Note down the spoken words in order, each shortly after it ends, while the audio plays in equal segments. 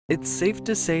It's safe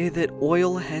to say that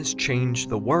oil has changed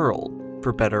the world,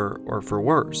 for better or for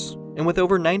worse. And with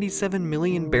over 97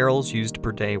 million barrels used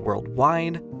per day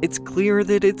worldwide, it's clear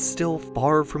that it's still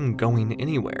far from going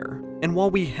anywhere. And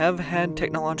while we have had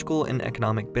technological and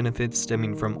economic benefits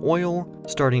stemming from oil,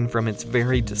 starting from its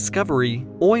very discovery,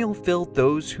 oil filled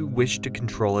those who wished to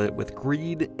control it with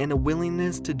greed and a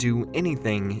willingness to do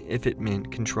anything if it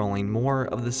meant controlling more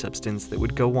of the substance that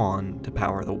would go on to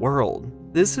power the world.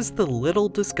 This is the little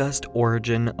discussed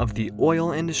origin of the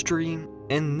oil industry,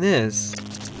 and this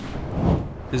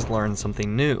is Learn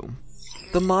Something New.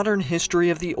 The modern history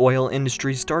of the oil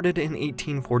industry started in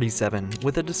 1847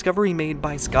 with a discovery made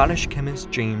by Scottish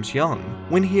chemist James Young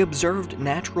when he observed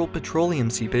natural petroleum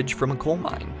seepage from a coal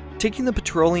mine. Taking the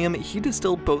petroleum, he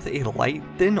distilled both a light,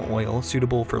 thin oil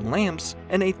suitable for lamps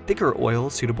and a thicker oil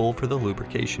suitable for the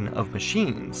lubrication of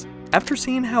machines. After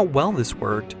seeing how well this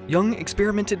worked, Young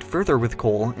experimented further with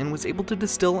coal and was able to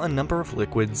distill a number of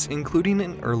liquids, including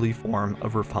an early form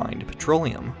of refined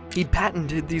petroleum. He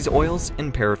patented these oils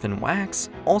in paraffin wax,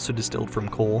 also distilled from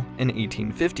coal, in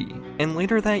 1850, and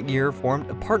later that year formed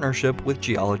a partnership with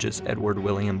geologist Edward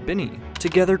William Binney,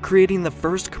 together creating the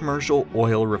first commercial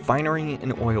oil refinery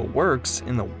and oil works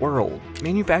in the world,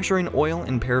 manufacturing oil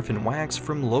and paraffin wax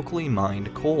from locally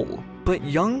mined coal. But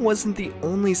Young wasn't the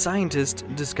only scientist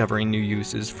discovering new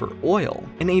uses for oil.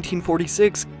 In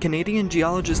 1846, Canadian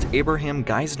geologist Abraham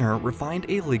Geisner refined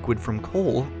a liquid from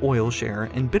coal, oil shale,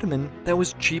 and bitumen that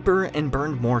was cheaper and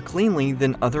burned more cleanly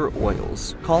than other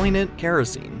oils, calling it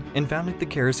kerosene, and founded the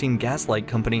Kerosene Gaslight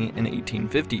Company in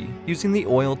 1850, using the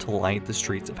oil to light the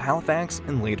streets of Halifax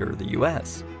and later the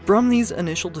US. From these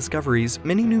initial discoveries,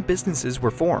 many new businesses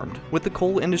were formed, with the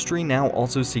coal industry now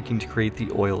also seeking to create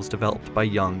the oils developed by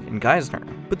Young and Geisner.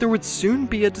 But there would soon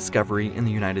be a discovery in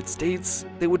the United States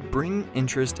that would bring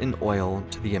interest in oil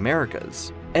to the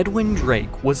Americas. Edwin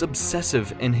Drake was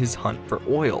obsessive in his hunt for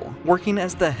oil, working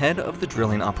as the head of the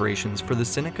drilling operations for the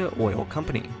Seneca Oil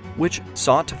Company, which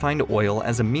sought to find oil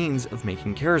as a means of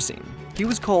making kerosene. He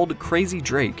was called Crazy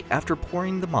Drake after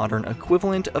pouring the modern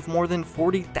equivalent of more than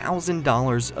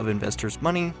 $40,000 of investors'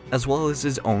 money, as well as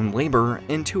his own labor,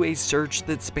 into a search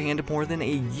that spanned more than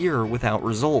a year without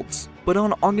results. But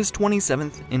on August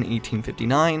 27th in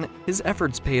 1859, his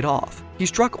efforts paid off. He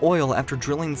struck oil after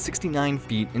drilling 69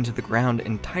 feet into the ground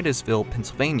in Titusville,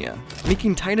 Pennsylvania,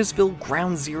 making Titusville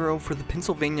ground zero for the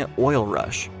Pennsylvania oil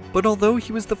rush. But although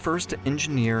he was the first to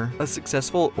engineer a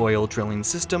successful oil drilling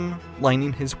system,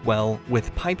 lining his well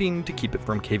with piping to keep it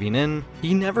from caving in,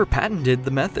 he never patented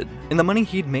the method, and the money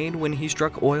he'd made when he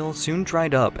struck oil soon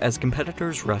dried up as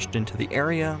competitors rushed into the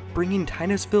area, bringing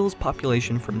Titusville's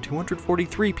population from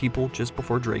 243 people just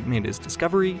before Drake made his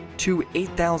discovery to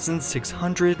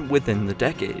 8,600 within the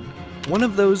decade. One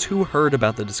of those who heard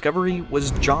about the discovery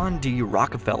was John D.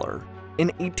 Rockefeller. In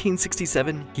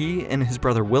 1867, he and his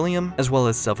brother William, as well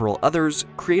as several others,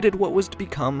 created what was to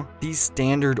become the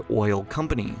Standard Oil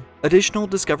Company. Additional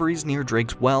discoveries near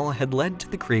Drake's well had led to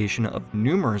the creation of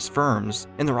numerous firms,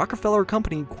 and the Rockefeller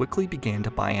Company quickly began to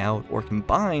buy out or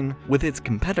combine with its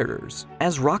competitors.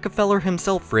 As Rockefeller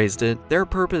himself phrased it, their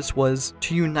purpose was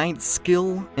to unite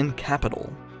skill and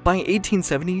capital. By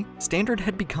 1870, Standard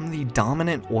had become the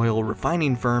dominant oil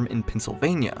refining firm in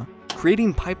Pennsylvania,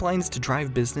 creating pipelines to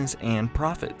drive business and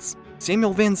profits.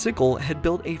 Samuel Van Sickle had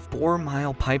built a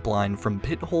 4-mile pipeline from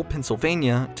Pit Hole,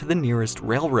 Pennsylvania to the nearest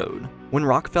railroad. When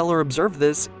Rockefeller observed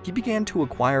this, he began to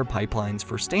acquire pipelines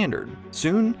for Standard.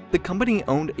 Soon, the company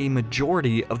owned a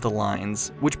majority of the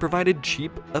lines, which provided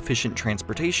cheap, efficient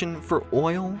transportation for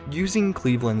oil using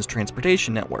Cleveland's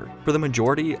transportation network for the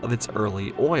majority of its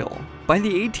early oil. By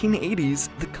the 1880s,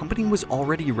 the company was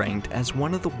already ranked as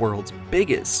one of the world's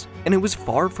biggest, and it was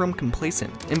far from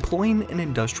complacent, employing an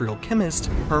industrial chemist,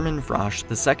 Herman Frosch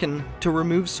II, to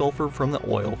remove sulfur from the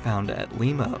oil found at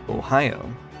Lima, Ohio.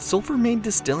 Sulfur made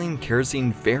distilling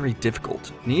kerosene very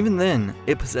difficult, and even then,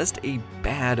 it possessed a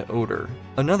bad odor,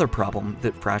 another problem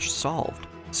that Frosch solved.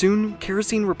 Soon,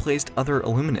 kerosene replaced other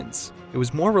illuminants. It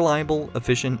was more reliable,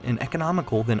 efficient, and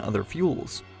economical than other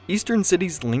fuels. Eastern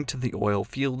cities linked to the oil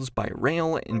fields by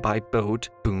rail and by boat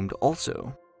boomed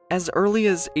also. As early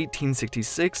as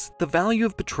 1866, the value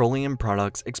of petroleum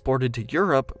products exported to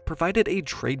Europe provided a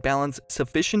trade balance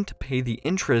sufficient to pay the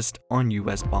interest on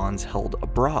US bonds held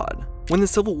abroad. When the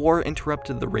Civil War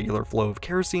interrupted the regular flow of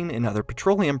kerosene and other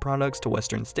petroleum products to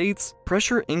western states,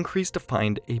 pressure increased to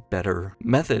find a better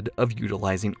method of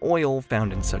utilizing oil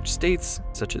found in such states,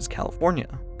 such as California.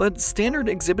 But Standard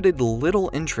exhibited little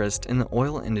interest in the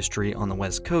oil industry on the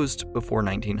West Coast before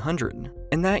 1900.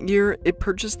 In that year, it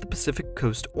purchased the Pacific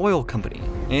Coast Oil Company,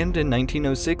 and in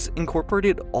 1906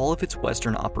 incorporated all of its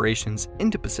western operations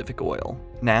into Pacific Oil,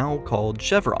 now called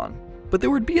Chevron. But there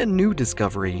would be a new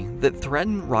discovery that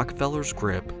threatened Rockefeller's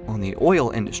grip on the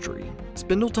oil industry.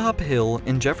 Spindletop Hill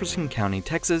in Jefferson County,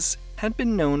 Texas, had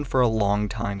been known for a long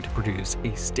time to produce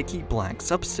a sticky black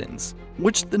substance,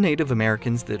 which the Native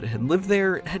Americans that had lived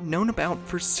there had known about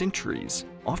for centuries,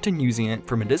 often using it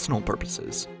for medicinal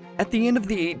purposes. At the end of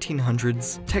the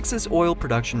 1800s, Texas oil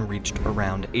production reached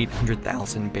around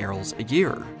 800,000 barrels a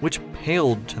year, which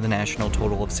paled to the national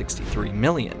total of 63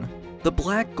 million. The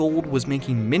black gold was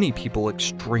making many people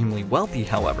extremely wealthy,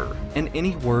 however, and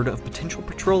any word of potential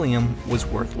petroleum was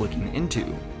worth looking into.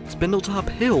 Spindletop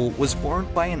Hill was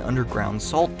formed by an underground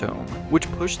salt dome,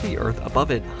 which pushed the earth above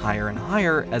it higher and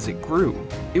higher as it grew.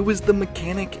 It was the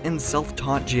mechanic and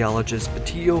self-taught geologist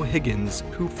Batillo Higgins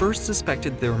who first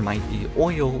suspected there might be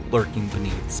oil lurking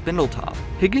beneath Spindletop.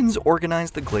 Higgins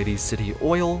organized the Glades City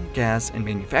Oil, Gas, and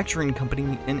Manufacturing Company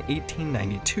in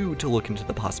 1892 to look into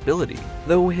the possibility,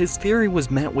 though his theory was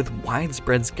met with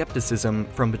widespread skepticism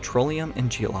from petroleum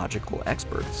and geological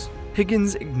experts.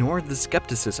 Higgins ignored the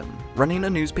skepticism, running a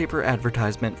newspaper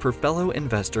advertisement for fellow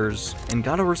investors, and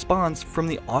got a response from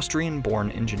the Austrian-born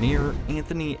engineer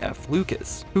Anthony F.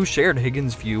 Lucas, who shared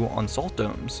Higgins' view on salt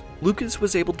domes. Lucas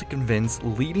was able to convince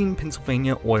leading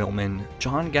Pennsylvania oilmen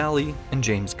John Galley and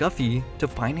James Guffey to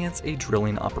finance a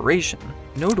drilling operation.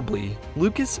 Notably,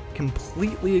 Lucas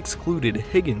completely excluded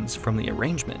Higgins from the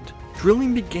arrangement.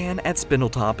 Drilling began at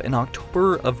Spindletop in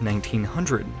October of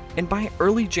 1900, and by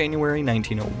early January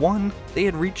 1901, they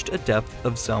had reached a depth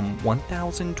of some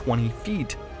 1,020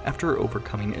 feet after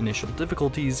overcoming initial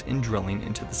difficulties in drilling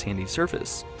into the sandy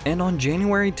surface. And on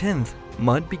January 10th,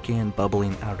 mud began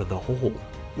bubbling out of the hole.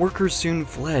 Workers soon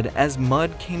fled as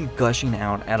mud came gushing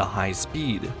out at a high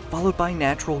speed, followed by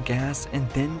natural gas and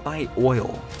then by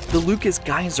oil. The Lucas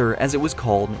Geyser, as it was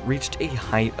called, reached a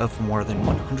height of more than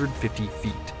 150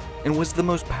 feet. And was the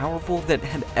most powerful that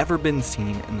had ever been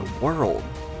seen in the world.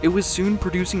 It was soon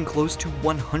producing close to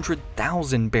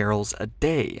 100,000 barrels a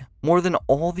day, more than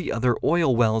all the other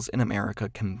oil wells in America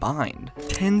combined.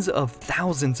 Tens of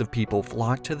thousands of people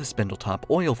flocked to the Spindletop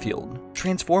oil field,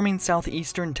 transforming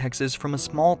southeastern Texas from a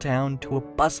small town to a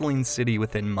bustling city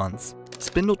within months.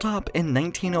 Spindletop in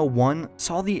 1901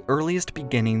 saw the earliest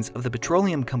beginnings of the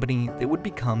petroleum company that would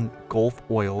become Gulf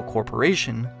Oil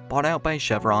Corporation, bought out by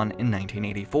Chevron in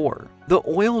 1984. The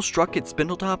oil struck at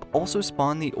Spindletop also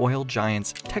spawned the oil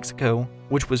giants Texaco,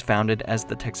 which was founded as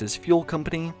the Texas Fuel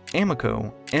Company,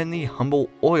 Amoco, and the Humble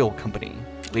Oil Company,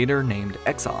 later named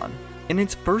Exxon. In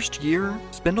its first year,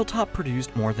 Spindletop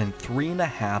produced more than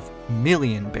 3.5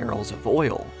 million barrels of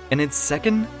oil. In its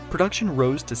second, production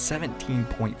rose to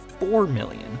 17.4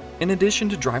 million. In addition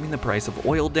to driving the price of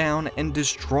oil down and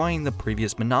destroying the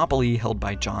previous monopoly held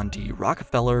by John D.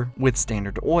 Rockefeller with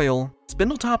Standard Oil,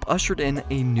 Spindletop ushered in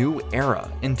a new era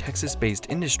in Texas-based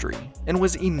industry and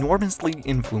was enormously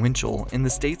influential in the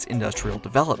state's industrial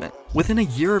development. Within a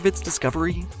year of its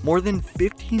discovery, more than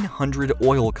 1,500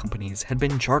 oil companies had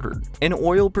been chartered, and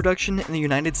oil production in the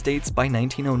United States by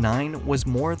 1909 was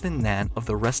more than that of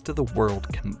the rest of the world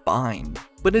combined.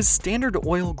 But as Standard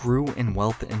Oil grew in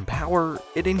wealth and power,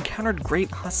 it encountered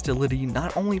great hostility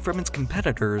not only from its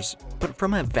competitors, but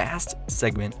from a vast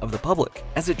segment of the public,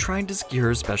 as it tried to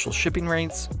secure special shipping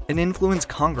rates and influence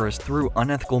Congress through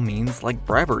unethical means like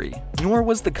bribery. Nor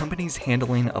was the company's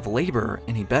handling of labor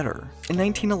any better. In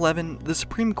 1911, the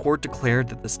Supreme Court declared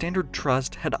that the Standard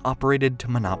Trust had operated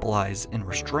to monopolize and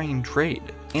restrain trade,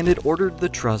 and it ordered the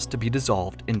trust to be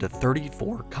dissolved into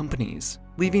 34 companies,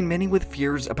 leaving many with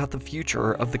fears about the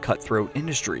future of the cutthroat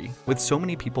industry, with so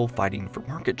many people fighting for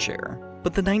market share.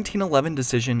 But the 1911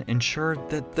 decision ensured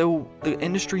that though the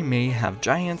industry may have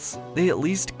giants, they at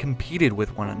least competed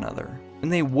with one another,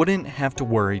 and they wouldn't have to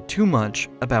worry too much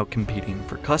about competing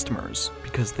for customers,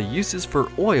 because the uses for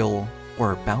oil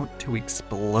were about to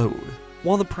explode.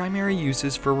 While the primary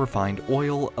uses for refined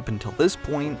oil up until this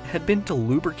point had been to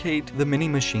lubricate the many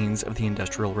machines of the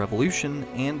Industrial Revolution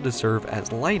and to serve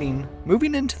as lighting,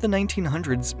 moving into the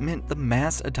 1900s meant the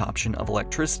mass adoption of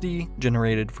electricity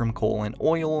generated from coal and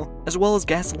oil, as well as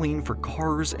gasoline for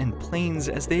cars and planes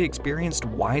as they experienced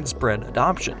widespread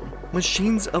adoption.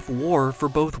 Machines of war for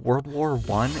both World War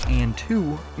I and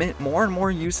II meant more and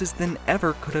more uses than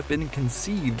ever could have been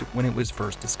conceived when it was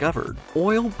first discovered.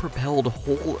 Oil propelled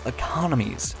whole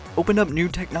economies, opened up new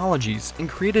technologies, and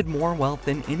created more wealth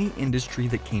than any industry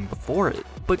that came before it.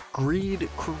 But greed,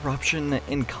 corruption,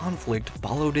 and conflict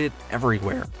followed it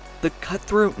everywhere. The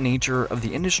cutthroat nature of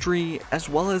the industry, as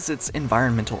well as its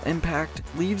environmental impact,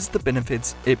 leaves the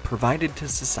benefits it provided to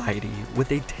society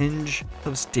with a tinge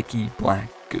of sticky black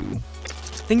goo.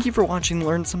 Thank you for watching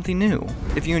Learn Something New.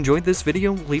 If you enjoyed this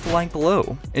video, leave a like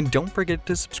below, and don't forget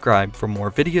to subscribe for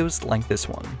more videos like this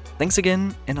one. Thanks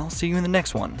again, and I'll see you in the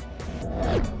next one.